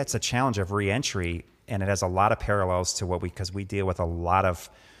 And maybe that's a challenge of reentry, and it has a lot of parallels to because we deal with a lot of,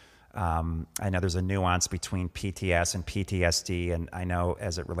 I know there's a nuance between PTS and PTSD, and I know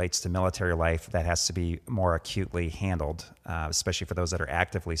as it relates to military life, that has to be more acutely handled, especially for those that are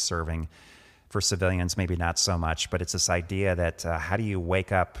actively serving. For civilians, maybe not so much, but it's this idea that how do you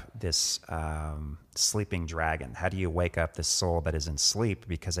wake up this sleeping dragon? How do you wake up this soul that is in sleep,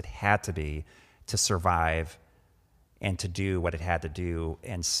 because it had to be to survive and to do what it had to do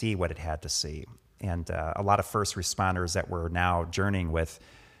and see what it had to see. And a lot of first responders that we're now journeying with,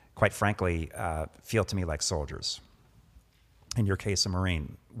 quite frankly, feel to me like soldiers. In your case, a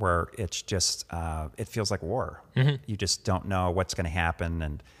Marine, where it's just, it feels like war. You just don't know what's going to happen,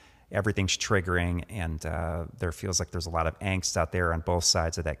 and everything's triggering, and there feels like there's a lot of angst out there on both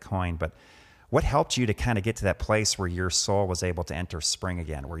sides of that coin. But what helped you to kind of get to that place where your soul was able to enter spring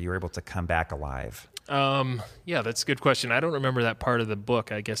again, where you were able to come back alive? Yeah, that's a good question. I don't remember that part of the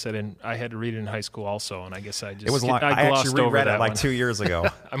book. I guess I didn't. I had to read it in high school also, and I guess I just it was long. I actually reread it like 2 years ago.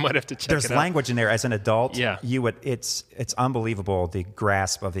 I might have to check There's it out. language in there as an adult. Yeah, it's unbelievable, the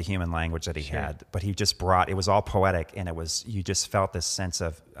grasp of the human language that he had. But he just brought, it was all poetic, and you just felt this sense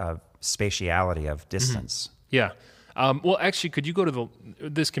of spatiality, of distance. Yeah. Well, actually, could you go to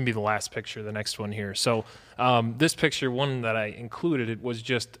this can be the last picture, the next one here. So this picture, one that I included, it was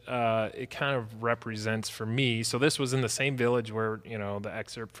just, it kind of represents for me. So this was in the same village where, the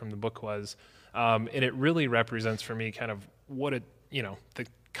excerpt from the book was. And it really represents for me kind of what the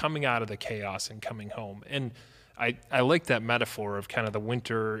coming out of the chaos and coming home. And I like that metaphor of kind of the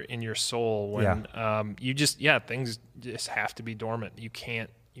winter in your soul when things just have to be dormant. You can't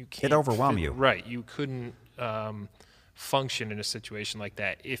it overwhelm you. Right. You couldn't function in a situation like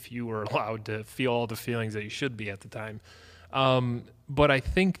that if you were allowed to feel all the feelings that you should be at the time. But I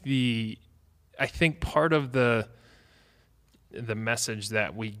think part of the message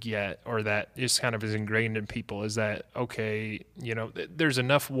that we get, or that is kind of is ingrained in people, is that, okay, there's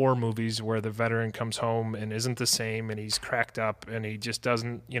enough war movies where the veteran comes home and isn't the same, and he's cracked up, and he just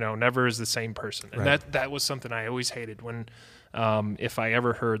doesn't, never is the same person. And right. that was something I always hated when, if I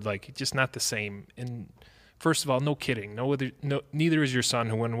ever heard like just not the same. And first of all, no kidding. Neither is your son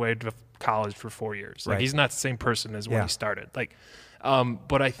who went away to college for 4 years. Like, he's not the same person as when he started. Like,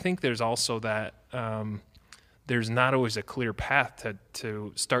 but I think there's also that there's not always a clear path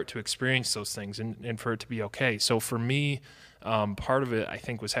to start to experience those things and for it to be okay. So for me, part of it, I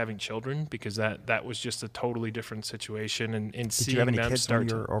think, was having children, because that was just a totally different situation. And Did seeing you have any them kids start when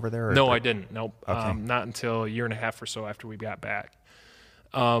you were over there? No, I didn't. Nope. Okay. Not until a year and a half or so after we got back.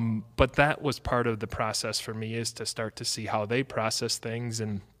 But that was part of the process for me, is to start to see how they process things.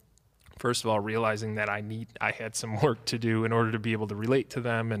 And first of all, realizing that I had some work to do in order to be able to relate to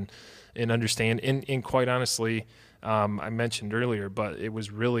them and understand. And quite honestly, I mentioned earlier, but it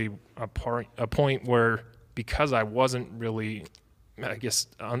was really a point where, because I wasn't really, I guess,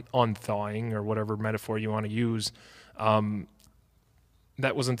 unthawing or whatever metaphor you want to use,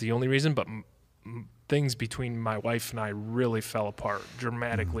 that wasn't the only reason, but things between my wife and I really fell apart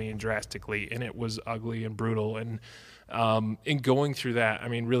dramatically and drastically, and it was ugly and brutal. And in going through that, I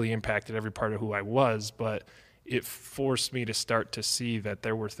mean, really impacted every part of who I was, but it forced me to start to see that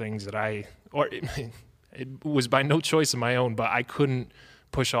there were things that it was by no choice of my own, but I couldn't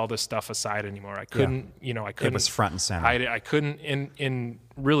push all this stuff aside anymore. I couldn't, I couldn't. It was front and center. I couldn't, and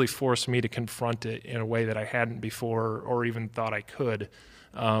really forced me to confront it in a way that I hadn't before or even thought I could,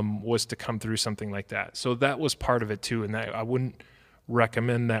 was to come through something like that. So that was part of it too, and that I wouldn't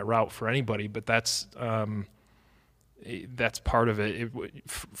recommend that route for anybody, but that's part of it.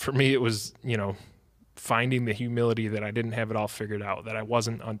 For me, it was, finding the humility that I didn't have it all figured out, that I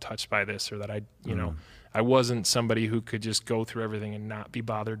wasn't untouched by this, or that I wasn't somebody who could just go through everything and not be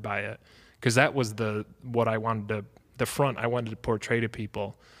bothered by it. Because that was the front I wanted to portray to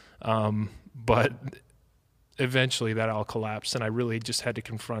people. But eventually that all collapsed, and I really just had to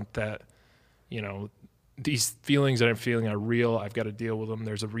confront that, these feelings that I'm feeling are real. I've got to deal with them.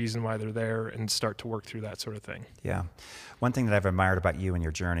 There's a reason why they're there, and start to work through that sort of thing. Yeah. One thing that I've admired about you and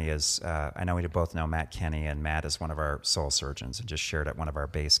your journey is, I know we both know Matt Kenny, and Matt is one of our soul surgeons and just shared at one of our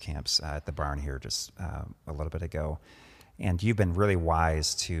base camps at the barn here just a little bit ago. And you've been really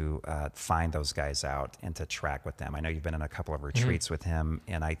wise to find those guys out and to track with them. I know you've been in a couple of retreats with him,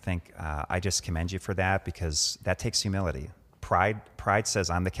 and I think I just commend you for that, because that takes humility. Pride says,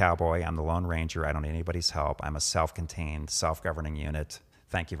 I'm the cowboy, I'm the Lone Ranger, I don't need anybody's help, I'm a self-contained, self-governing unit,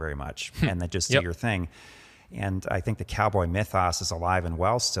 thank you very much. And then just do your thing. And I think the cowboy mythos is alive and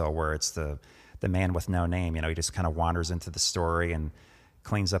well still, where it's the man with no name. He just kind of wanders into the story and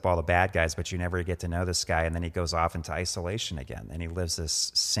cleans up all the bad guys, but you never get to know this guy, and then he goes off into isolation again, and he lives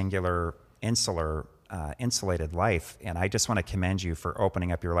this singular, insular, insulated life. And I just want to commend you for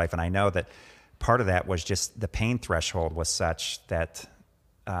opening up your life. And I know that part of that was just the pain threshold was such that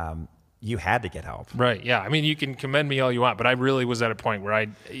you had to get help. Right. Yeah. I mean, you can commend me all you want, but I really was at a point where I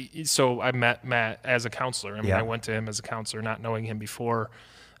met Matt as a counselor. I mean, I went to him as a counselor, not knowing him before,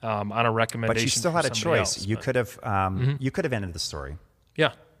 on a recommendation. But you still had a choice. Else, you could have ended the story.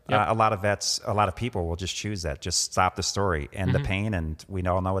 Yeah. Yep. A lot of people will just choose that. Just stop the story, end the pain, and we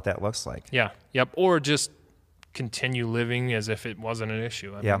all know what that looks like. Yeah. Yep. Or just continue living as if it wasn't an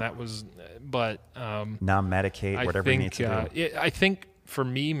issue. I mean, that was, but numb, medicate, whatever you need to do. I think for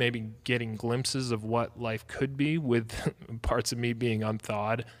me, maybe getting glimpses of what life could be with parts of me being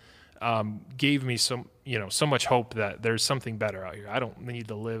unthawed, gave me so much hope that there's something better out here. I don't need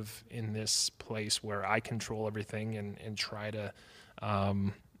to live in this place where I control everything and try to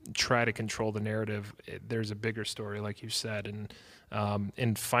control the narrative. There's a bigger story, like you said,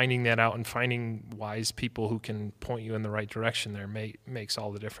 and finding that out and finding wise people who can point you in the right direction there makes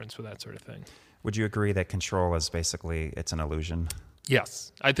all the difference with that sort of thing. Would you agree that control is basically, it's an illusion?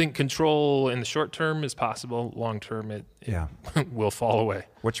 Yes. I think control in the short term is possible. Long term, it will fall away.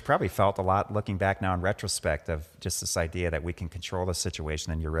 Which probably felt a lot looking back now in retrospect of just this idea that we can control the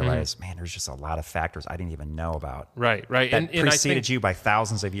situation, and you realize, man, there's just a lot of factors I didn't even know about. Right. That preceded you by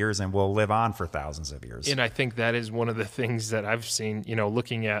thousands of years and will live on for thousands of years. And I think that is one of the things that I've seen,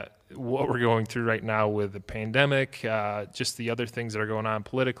 looking at what we're going through right now with the pandemic, just the other things that are going on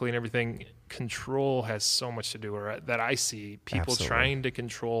politically and everything. Control has so much to do with it, that I see people trying to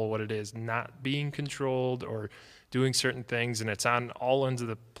control what it is, not being controlled or doing certain things, and it's on all ends of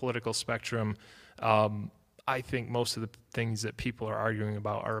the political spectrum. I think most of the things that people are arguing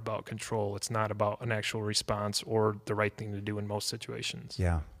about are about control. It's not about an actual response or the right thing to do in most situations.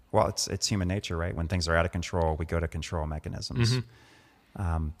 Yeah. Well, it's human nature, right? When things are out of control, we go to control mechanisms.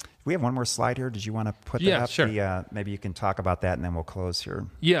 We have one more slide here. Did you want to put that up? Sure. Maybe you can talk about that, and then we'll close here.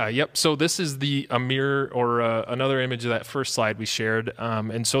 Yeah, yep. So this is a mirror or another image of that first slide we shared.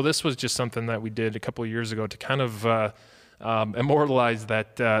 And so this was just something that we did a couple of years ago to kind of immortalize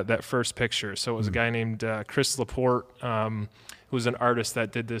that first picture. So it was a guy named Chris Laporte, who was an artist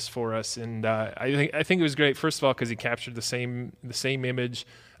that did this for us. And I think it was great, first of all, because he captured the same image.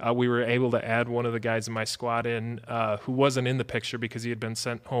 We were able to add one of the guys in my squad in who wasn't in the picture because he had been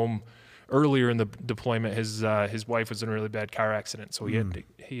sent home earlier in the deployment. His wife was in a really bad car accident, so he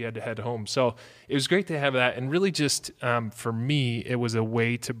had to head home. So it was great to have that, and really just for me, it was a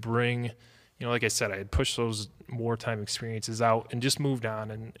way to bring, like I said, I had pushed those wartime experiences out and just moved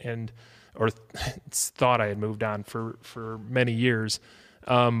on, or thought I had moved on for many years.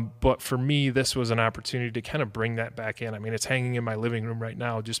 But for me, this was an opportunity to kind of bring that back in. I mean, it's hanging in my living room right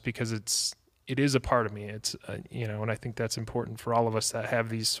now just because it is a part of me. It's, and I think that's important for all of us that have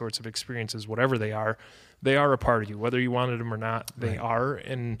these sorts of experiences, whatever they are a part of you, whether you wanted them or not, they are.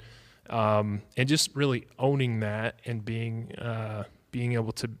 And just really owning that and being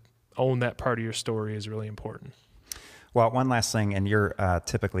able to own that part of your story is really important. Well, one last thing, and you're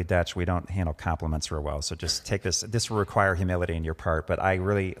typically Dutch. We don't handle compliments real well, so just take this. This will require humility on your part, but I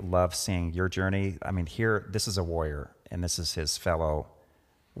really love seeing your journey. I mean, this is a warrior, and this is his fellow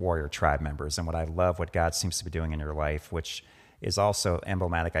warrior tribe members. And what God seems to be doing in your life, which is also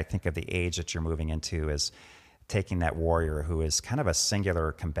emblematic, I think, of the age that you're moving into, is taking that warrior who is kind of a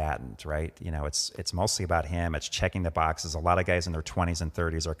singular combatant, right? It's mostly about him. It's checking the boxes. A lot of guys in their 20s and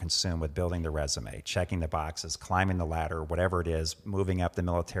 30s are consumed with building their resume, checking the boxes, climbing the ladder, whatever it is, moving up the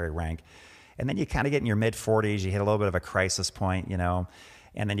military rank. And then you kind of get in your mid-40s, you hit a little bit of a crisis point,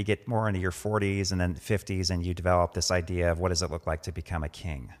 and then you get more into your 40s and then 50s, and you develop this idea of what does it look like to become a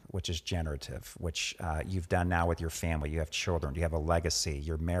king, which is generative, which you've done now with your family. You have children. You have a legacy.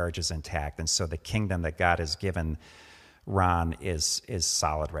 Your marriage is intact. And so the kingdom that God has given Ron is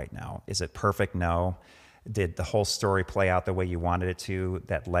solid right now. Is it perfect? No. Did the whole story play out the way you wanted it to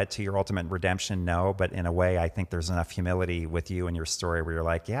that led to your ultimate redemption? No. But in a way, I think there's enough humility with you and your story where you're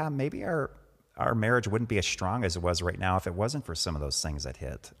like, yeah, maybe our marriage wouldn't be as strong as it was right now if it wasn't for some of those things that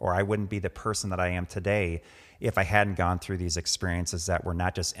hit. Or I wouldn't be the person that I am today if I hadn't gone through these experiences that were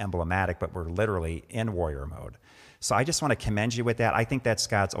not just emblematic, but were literally in warrior mode. So I just want to commend you with that. I think that's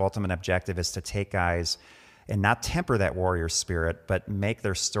God's ultimate objective, is to take guys and not temper that warrior spirit, but make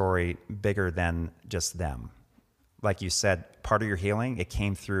their story bigger than just them. Like you said, part of your healing, it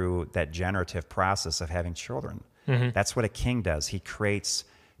came through that generative process of having children. Mm-hmm. That's what a king does. He creates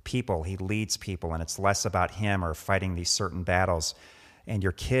people, he leads people, and it's less about him or fighting these certain battles. And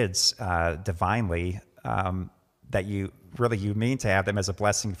your kids, divinely, that you mean to have them as a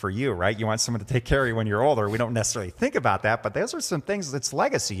blessing for you, right? You want someone to take care of you when you're older. We don't necessarily think about that, but those are some things that's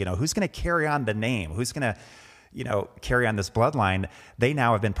legacy. Who's going to carry on the name? Who's going to, carry on this bloodline? They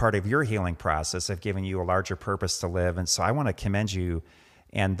now have been part of your healing process, of giving you a larger purpose to live. And so I want to commend you,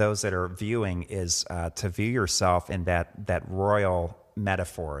 and those that are viewing, is to view yourself in that royal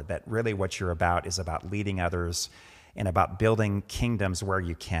metaphor, that really what you're about is about leading others and about building kingdoms where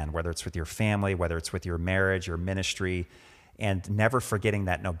you can, whether it's with your family, whether it's with your marriage, your ministry, and never forgetting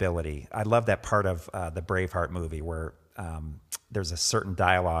that nobility. I love that part of the Braveheart movie where there's a certain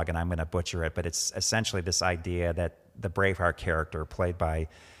dialogue, and I'm going to butcher it, but it's essentially this idea that the Braveheart character, played by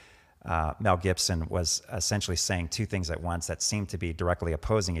Mel Gibson, was essentially saying two things at once that seem to be directly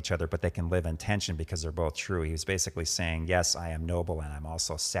opposing each other, but they can live in tension because they're both true. He was basically saying, yes, I am noble and I'm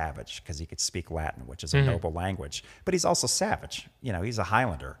also savage, because he could speak Latin, which is a noble language, but he's also savage. He's a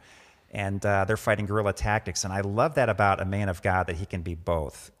Highlander, and they're fighting guerrilla tactics. And I love that about a man of God, that he can be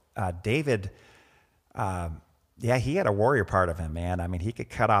both. David, he had a warrior part of him, man. I mean, he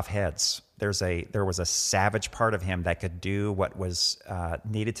could cut off heads. There was a savage part of him that could do what was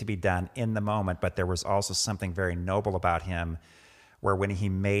needed to be done in the moment, but there was also something very noble about him, where when he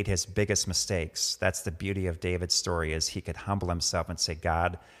made his biggest mistakes, that's the beauty of David's story, is he could humble himself and say,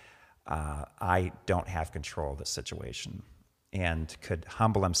 God, I don't have control of this situation, and could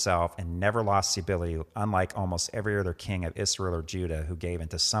humble himself and never lost the ability, unlike almost every other king of Israel or Judah who gave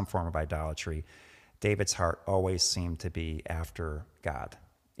into some form of idolatry. David's heart always seemed to be after God.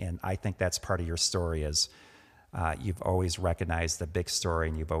 And I think that's part of your story, is you've always recognized the big story,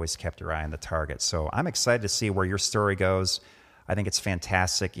 and you've always kept your eye on the target. So I'm excited to see where your story goes. I think it's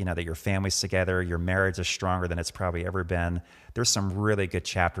fantastic, that your family's together, your marriage is stronger than it's probably ever been. There's some really good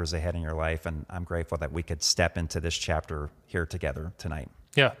chapters ahead in your life, and I'm grateful that we could step into this chapter here together tonight.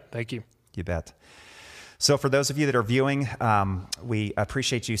 Yeah, thank you. You bet. So for those of you that are viewing, we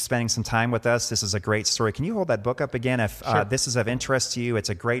appreciate you spending some time with us. This is a great story. Can you hold that book up again? If Sure. This is of interest to you, it's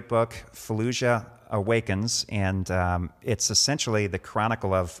a great book, Fallujah Awakens, and it's essentially the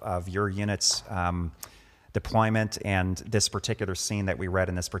chronicle of your unit's deployment and this particular scene that we read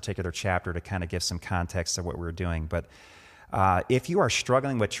in this particular chapter, to kind of give some context to what we're doing. But if you are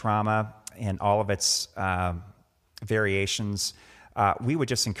struggling with trauma and all of its variations, we would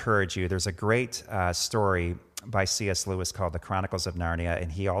just encourage you. There's a great story by C.S. Lewis called The Chronicles of Narnia,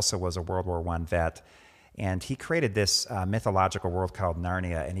 and he also was a World War I vet. And he created this mythological world called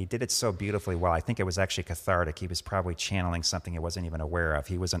Narnia, and he did it so beautifully well. I think it was actually cathartic. He was probably channeling something he wasn't even aware of.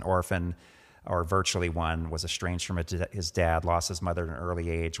 He was an orphan, or virtually one, was estranged from his dad, lost his mother at an early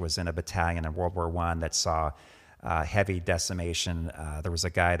age, was in a battalion in World War I that saw heavy decimation. There was a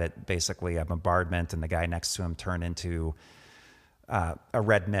guy that basically a bombardment, and the guy next to him turned into a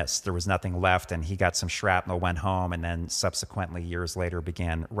red mist. There was nothing left, and he got some shrapnel, went home, and then subsequently, years later,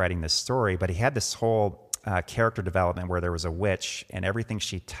 began writing this story. But he had this whole character development where there was a witch, and everything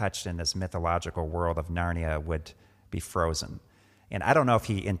she touched in this mythological world of Narnia would be frozen. And I don't know if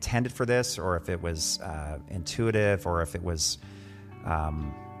he intended for this, or if it was intuitive, or if it was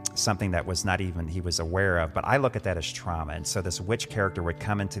something that was not even he was aware of, but I look at that as trauma. And so this witch character would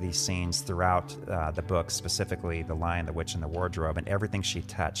come into these scenes throughout the book, specifically The Lion, the Witch, and the Wardrobe, and everything she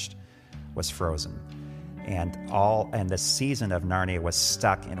touched was frozen. And the season of Narnia was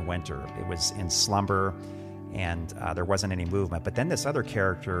stuck in winter. It was in slumber, and there wasn't any movement. But then this other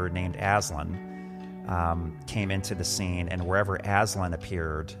character named Aslan came into the scene, and wherever Aslan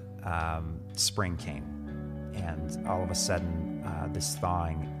appeared, spring came. And all of a sudden, this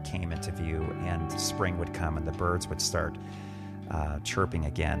thawing came into view, and spring would come, and the birds would start chirping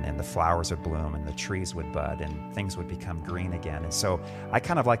again, and the flowers would bloom, and the trees would bud, and things would become green again. And so I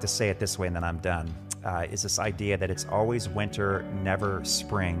kind of like to say it this way, and then I'm done, is this idea that it's always winter, never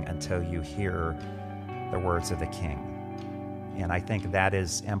spring, until you hear the words of the King. And I think that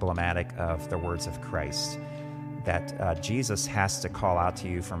is emblematic of the words of Christ, that Jesus has to call out to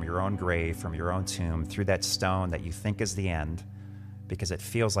you from your own grave, from your own tomb, through that stone that you think is the end, because it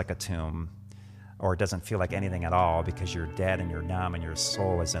feels like a tomb, or it doesn't feel like anything at all because you're dead and you're numb and your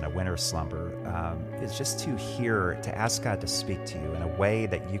soul is in a winter slumber. It's just to ask God to speak to you in a way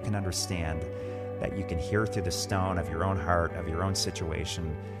that you can understand, that you can hear through the stone of your own heart, of your own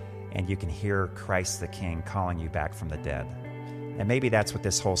situation, and you can hear Christ the King calling you back from the dead. And maybe that's what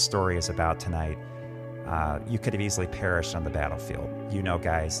this whole story is about tonight. You could have easily perished on the battlefield. You know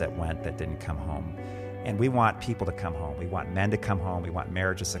guys that went that didn't come home. And we want people to come home. We want men to come home. We want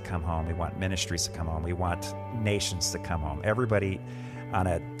marriages to come home. We want ministries to come home. We want nations to come home. Everybody on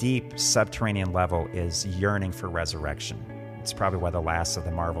a deep subterranean level is yearning for resurrection. It's probably why the last of the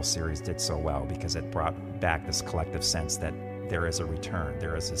Marvel series did so well, because it brought back this collective sense that there is a return.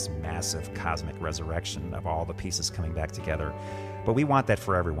 There is this massive cosmic resurrection of all the pieces coming back together. But we want that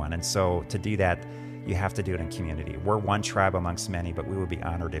for everyone. And so to do that, you have to do it in community. We're one tribe amongst many, but we would be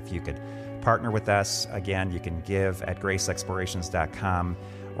honored if you could partner with us. Again, you can give at graceexplorations.com,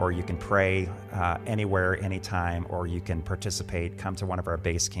 or you can pray anywhere, anytime, or you can participate. Come to one of our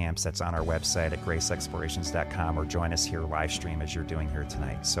base camps that's on our website at graceexplorations.com, or join us here live stream as you're doing here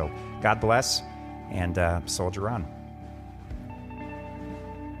tonight. So God bless, and soldier on.